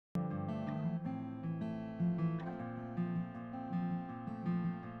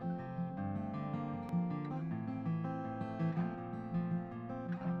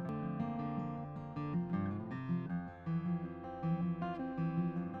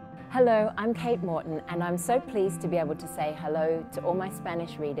Hello, I'm Kate Morton, and I'm so pleased to be able to say hello to all my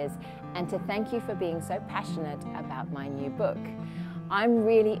Spanish readers and to thank you for being so passionate about my new book. I'm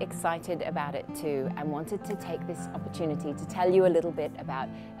really excited about it too and wanted to take this opportunity to tell you a little bit about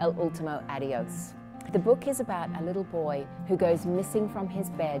El Último Adiós. The book is about a little boy who goes missing from his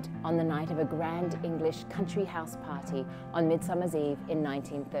bed on the night of a grand English country house party on Midsummer's Eve in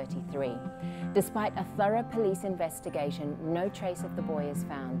 1933. Despite a thorough police investigation, no trace of the boy is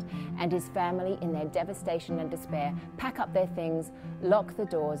found, and his family, in their devastation and despair, pack up their things, lock the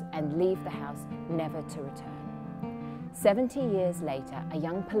doors, and leave the house, never to return. 70 years later, a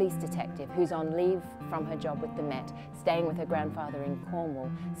young police detective who's on leave from her job with the Met, staying with her grandfather in Cornwall,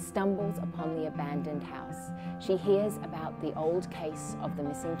 stumbles upon the abandoned house. She hears about the old case of the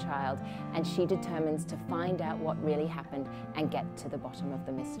missing child, and she determines to find out what really happened and get to the bottom of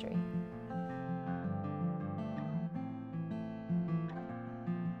the mystery.